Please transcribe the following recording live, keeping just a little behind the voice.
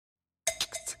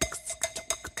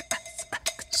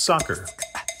Soccer,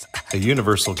 a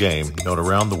universal game known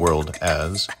around the world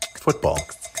as football.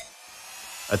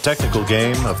 A technical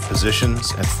game of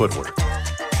positions and footwork.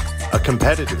 A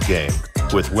competitive game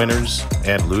with winners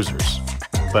and losers.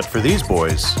 But for these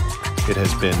boys, it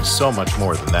has been so much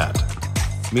more than that.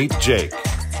 Meet Jake,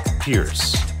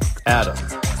 Pierce, Adam,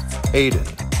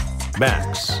 Aiden,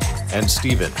 Max, and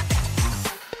Steven.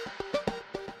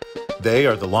 They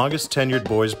are the longest tenured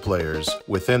boys players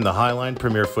within the Highline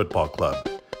Premiere Football Club,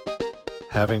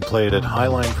 having played at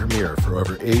Highline Premiere for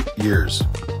over 8 years.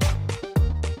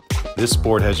 This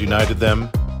sport has united them,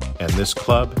 and this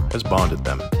club has bonded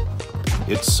them.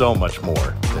 It's so much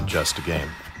more than just a game.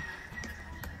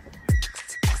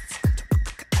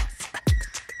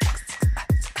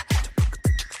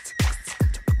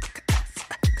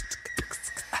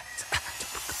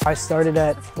 I started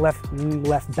at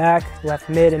left back, left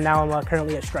mid, and now I'm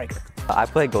currently a striker. I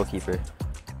play goalkeeper.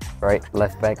 Right,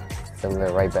 left back,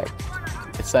 similar right back.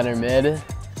 Center mid,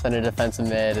 center defensive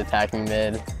mid, attacking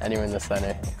mid, anywhere in the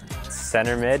center.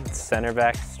 Center mid, center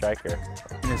back, striker.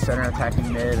 Center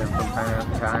attacking mid, and from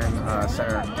time to time,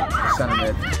 center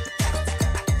mid.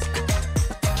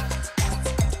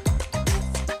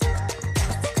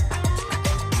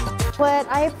 What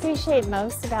I appreciate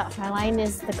most about Highline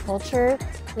is the culture.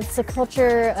 It's the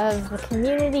culture of the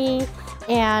community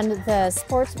and the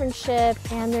sportsmanship,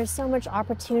 and there's so much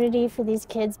opportunity for these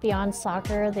kids beyond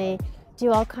soccer. They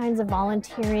do all kinds of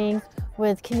volunteering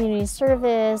with community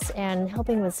service and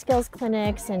helping with skills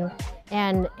clinics and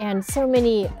so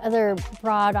many other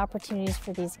broad opportunities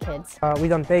for these kids. We've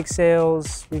done bake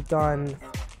sales, we've done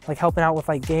helping out with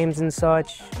games and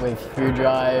such. With food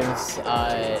drives,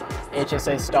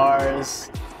 HSA stars.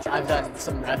 I've done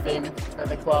some reffing for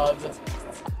the club.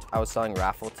 I was selling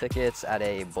raffle tickets at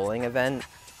a bowling event.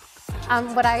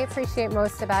 What I appreciate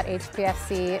most about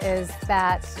HPFC is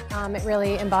that it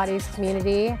really embodies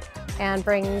community and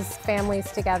brings families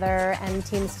together and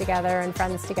teams together and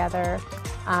friends together.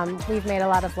 We've made a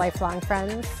lot of lifelong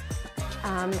friends,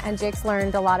 and Jake's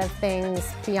learned a lot of things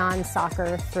beyond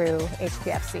soccer through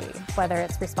HPFC, whether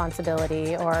it's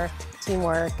responsibility or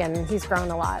teamwork, and he's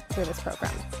grown a lot through this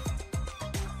program.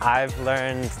 I've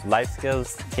learned life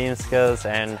skills, team skills,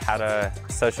 and how to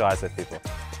socialize with people.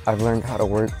 I've learned how to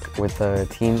work with a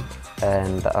team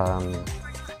and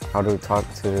how to talk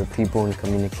to people and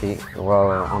communicate while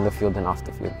on the field and off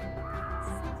the field.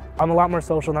 I'm a lot more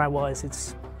social than I was.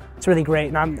 It's really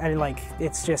great, and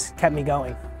it's just kept me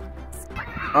going.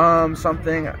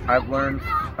 Something I've learned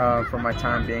from my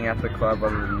time being at the club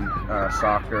other than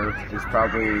soccer is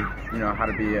probably, how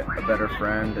to be a better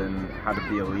friend and how to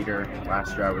be a leader.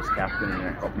 Last year I was captain, and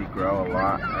it helped me grow a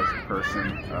lot as a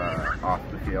person off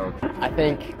the field. I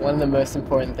think one of the most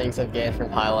important things I've gained from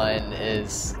Highline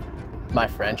is my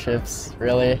friendships,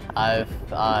 really.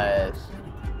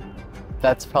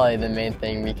 That's probably the main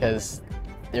thing, because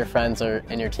your friends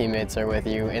and your teammates are with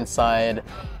you inside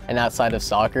and outside of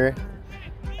soccer,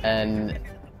 and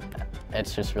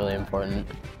it's just really important.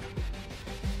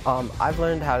 I've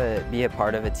learned how to be a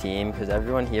part of a team because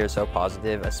everyone here is so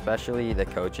positive, especially the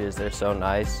coaches. They're so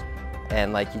nice,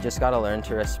 and you just gotta learn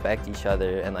to respect each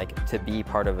other and to be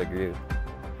part of a group.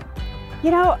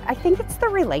 I think it's the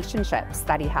relationships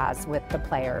that he has with the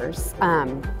players.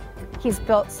 He's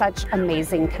built such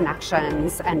amazing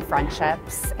connections and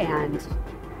friendships, and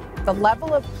the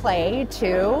level of play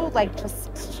too,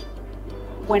 just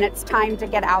when it's time to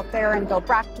get out there and go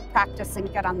back to practice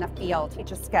and get on the field, he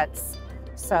just gets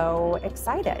so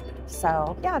excited.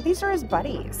 So yeah, these are his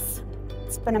buddies.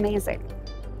 It's been amazing.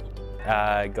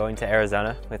 Going to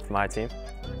Arizona with my team.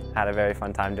 Had a very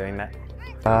fun time doing that.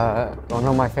 One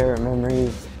of my favorite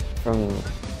memories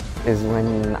is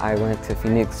when I went to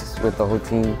Phoenix with the whole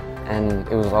team, and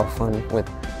it was all fun with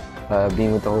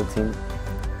being with the whole team.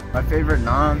 My favorite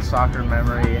non-soccer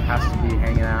memory has to be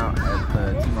hanging out at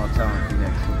the team hotel in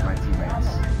Phoenix with my teammates.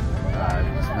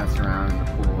 Just messing around in the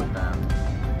pool with them,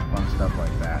 fun stuff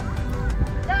like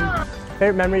that.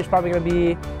 Favorite memory is probably going to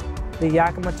be the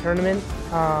Yakima tournament.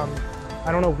 I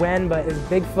don't know when, but it was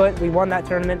Bigfoot. We won that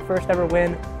tournament, first ever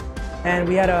win. And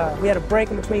we had a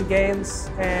break in between games,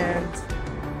 and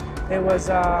it was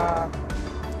a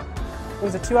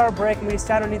 2-hour break, and we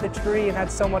sat underneath the tree and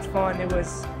had so much fun.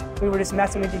 We were just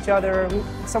messing with each other.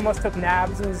 Some of us took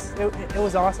naps. It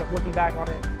was awesome looking back on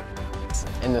it.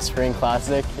 In the Spring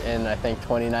Classic in, I think,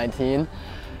 2019,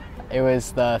 it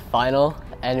was the final,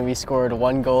 and we scored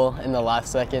 1 goal in the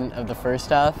last second of the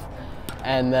first half,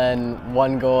 and then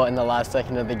 1 goal in the last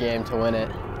second of the game to win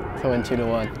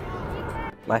 2-1.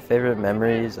 My favorite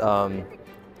memories, on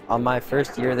my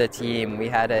first year of the team, we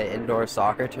had an indoor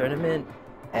soccer tournament,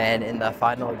 And in the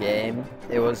final game,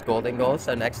 it was golden goal,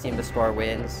 so next team to score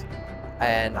wins.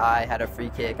 And I had a free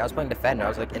kick. I was playing defender. I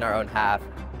was like in our own half,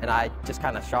 and I just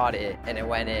kind of shot it, and it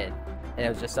went in. And it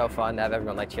was just so fun to have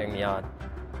everyone like cheering me on.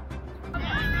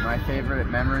 My favorite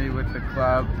memory with the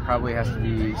club probably has to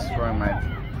be scoring my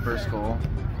first goal.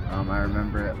 I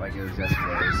remember it like it was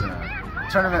yesterday. It was a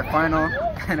tournament final,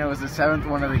 and it was the 7th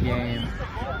one of the game.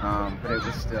 But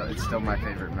it's still my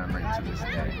favorite memory to this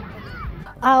day.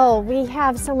 Oh, we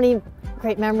have so many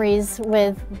great memories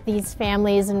with these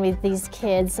families and with these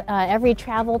kids. Every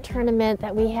travel tournament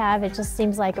that we have, it just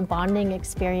seems like a bonding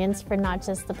experience for not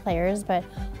just the players, but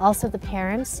also the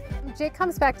parents. Jake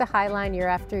comes back to Highline year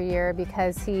after year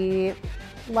because he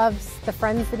loves the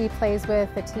friends that he plays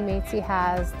with, the teammates he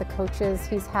has, the coaches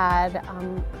he's had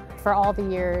for all the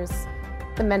years,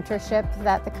 the mentorship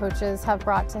that the coaches have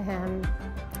brought to him,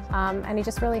 and he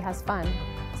just really has fun.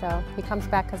 So he comes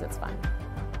back because it's fun.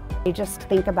 I just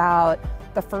think about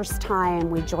the first time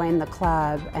we joined the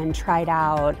club and tried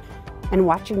out, and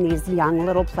watching these young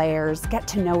little players get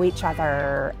to know each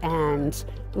other and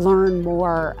learn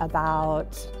more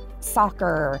about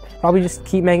soccer. Probably just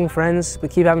keep making friends, but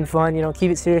keep having fun, you know,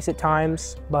 keep it serious at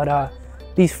times. But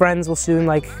these friends will soon,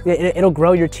 like, it'll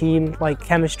grow your team, like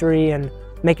chemistry, and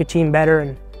make your team better.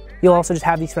 And you'll also just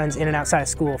have these friends in and outside of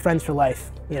school, friends for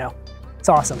life, you know. It's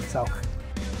awesome, so.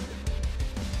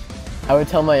 I would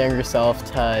tell my younger self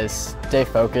to stay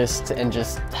focused and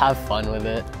just have fun with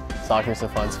it. Soccer's a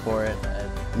fun sport.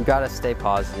 You gotta stay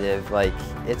positive. Like,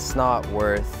 it's not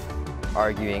worth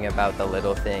arguing about the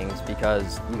little things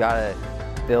because you gotta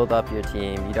build up your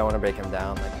team. You don't want to break them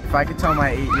down. Like, if I could tell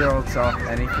my 8-year-old self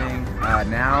anything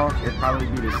now, it'd probably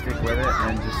be to stick with it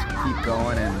and just keep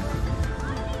going,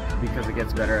 and because it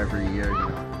gets better every year. You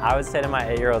know? I would say to my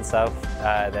 8-year-old self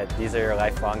that these are your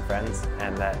lifelong friends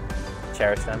and that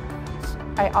cherish them.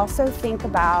 I also think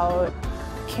about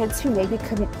kids who maybe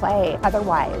couldn't play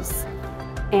otherwise,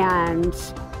 and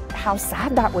how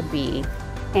sad that would be,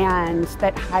 and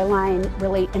that Highline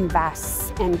really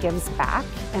invests and gives back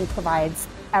and provides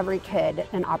every kid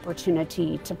an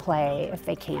opportunity to play if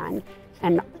they can.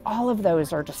 And all of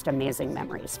those are just amazing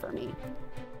memories for me.